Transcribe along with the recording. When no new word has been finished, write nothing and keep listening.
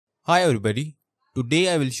Hi everybody, today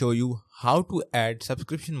I will show you how to add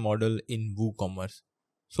subscription model in WooCommerce.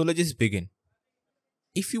 So let's just begin.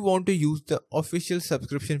 If you want to use the official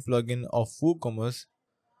subscription plugin of WooCommerce,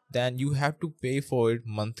 then you have to pay for it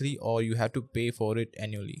monthly or you have to pay for it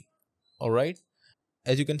annually. Alright,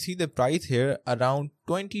 as you can see the price here around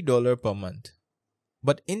 $20 per month.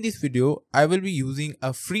 But in this video, I will be using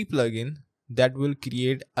a free plugin that will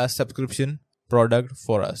create a subscription product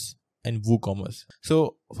for us in WooCommerce.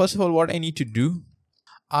 So first of all, what I need to do,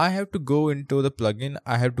 I have to go into the plugin.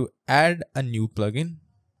 I have to add a new plugin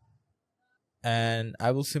and I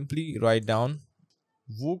will simply write down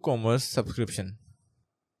WooCommerce subscription.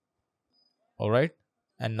 Alright.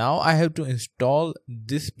 And now I have to install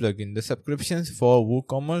this plugin, the subscriptions for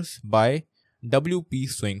WooCommerce by WP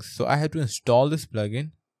Swings. So I have to install this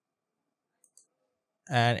plugin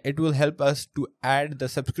and it will help us to add the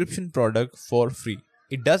subscription product for free.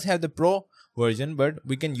 It does have the pro version, but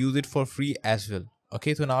we can use it for free as well.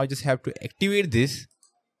 Okay, so now I just have to activate this.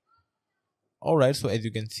 Alright, so as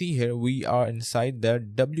you can see here, we are inside the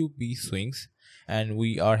WP Swings and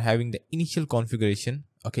we are having the initial configuration.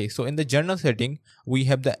 Okay, so in the general setting, we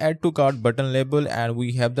have the add to cart button label and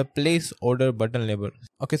we have the place order button label.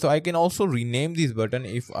 Okay, so I can also rename this button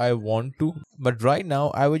if I want to, but right now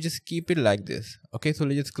I will just keep it like this. Okay, so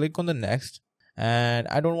let's just click on the next. And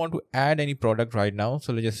I don't want to add any product right now,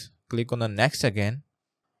 so let's just click on the next again.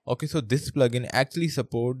 Okay, so this plugin actually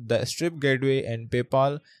supports the Strip Gateway and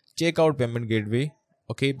PayPal checkout payment gateway.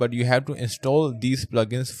 Okay, but you have to install these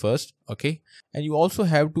plugins first. Okay, and you also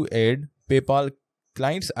have to add PayPal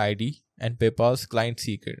client's ID and PayPal's client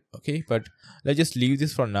secret. Okay, but let's just leave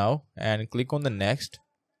this for now and click on the next.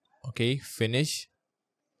 Okay, finish.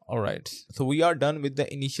 Alright, so we are done with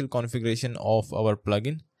the initial configuration of our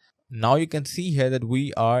plugin. Now you can see here that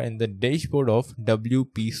we are in the dashboard of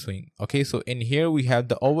WP Swing. Okay, so in here we have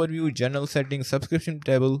the overview, general settings, subscription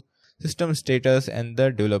table, system status, and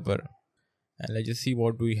the developer. And let's just see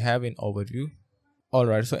what we have in overview.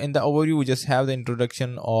 Alright, so in the overview we just have the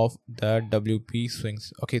introduction of the WP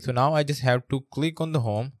Swings. Okay, so now I just have to click on the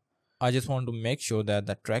home. I just want to make sure that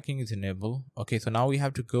the tracking is enabled. Okay, so now we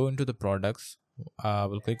have to go into the products.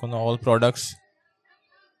 We'll click on the all products.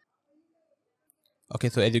 Okay,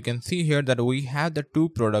 so as you can see here that we have the two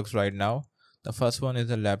products right now. The first one is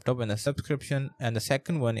a laptop and a subscription, and the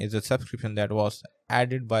second one is a subscription that was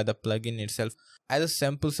added by the plugin itself as a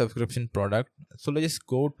sample subscription product. So let's just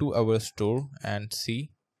go to our store and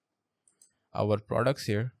see our products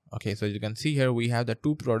here. Okay, so as you can see here we have the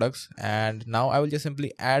two products, and now I will just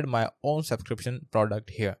simply add my own subscription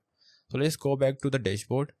product here. So let's go back to the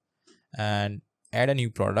dashboard and add a new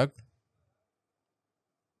product.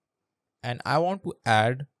 And I want to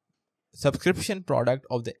add subscription product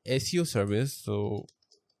of the SEO service. So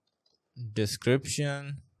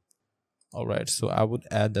description. Alright, so I would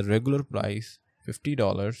add the regular price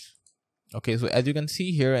 $50. Okay, so as you can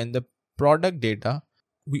see here in the product data,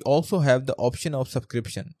 we also have the option of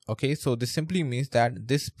subscription. Okay, so this simply means that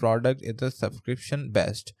this product is a subscription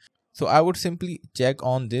based. So I would simply check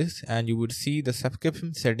on this and you would see the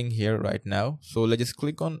subscription setting here right now. So let's just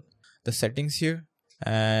click on the settings here,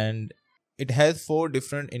 and it has 4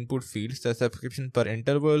 different input fields: the subscription per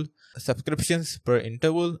interval, subscriptions per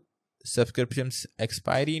interval, subscriptions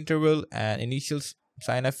expiry interval, and initial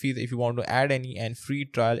sign up fees if you want to add any, and free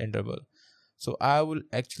trial interval. So I will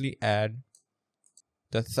actually add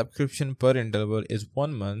the subscription per interval is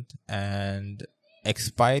 1 month, and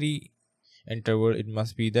expiry interval it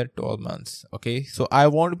must be the 12 months. Okay, so I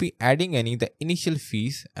won't be adding any the initial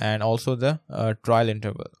fees and also the trial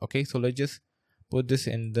interval. Okay, so let's just put this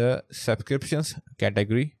in the subscriptions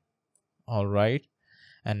category. Alright,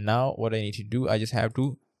 and now what I need to do, I just have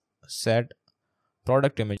to set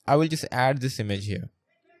product image. I will just add this image here.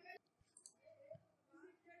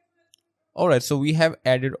 Alright, so we have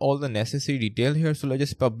added all the necessary detail here. So let's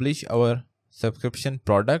just publish our subscription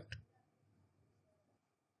product.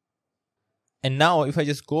 And now if I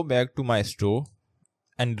just go back to my store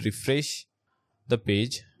and refresh the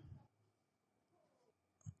page,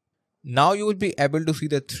 now you will be able to see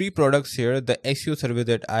the 3 products here, the SEO service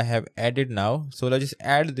that I have added now. So let's just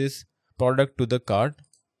add this product to the cart.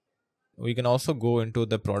 We can also go into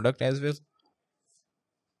the product as well.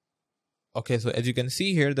 Okay, so as you can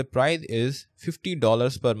see here, the price is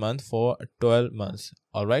 $50 per month for 12 months.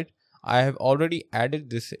 Alright, I have already added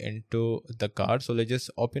this into the cart. So let's just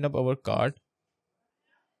open up our cart.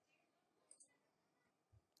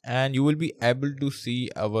 And you will be able to see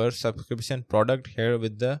our subscription product here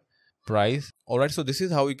with the price. Alright, so this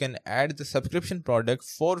is how you can add the subscription product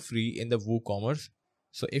for free in the WooCommerce.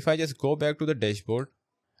 So if I just go back to the dashboard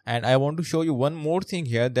And I want to show you one more thing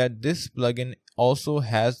here, that this plugin also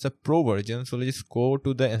has the pro version. So let's just go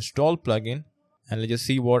to the install plugin and let's just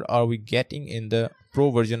see what are we getting in the pro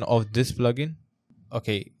version of this plugin.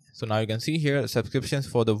 Okay, so now you can see here subscriptions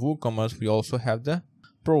for the WooCommerce. We also have the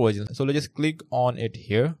pro version. So let's just click on it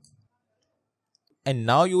here. And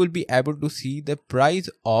now you will be able to see the price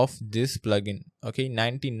of this plugin. Okay,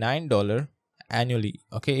 $99 annually.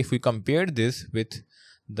 Okay, if we compare this with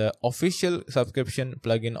the official subscription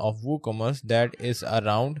plugin of WooCommerce, that is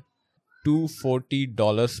around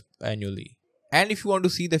 $240 annually. And if you want to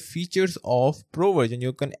see the features of pro version,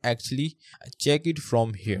 you can actually check it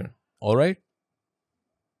from here. All right.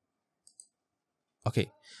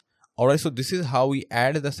 Okay. Alright, so this is how we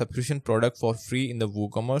add the subscription product for free in the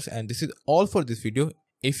WooCommerce, and this is all for this video.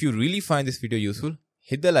 If you really find this video useful,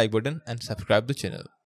 hit the like button and subscribe the channel.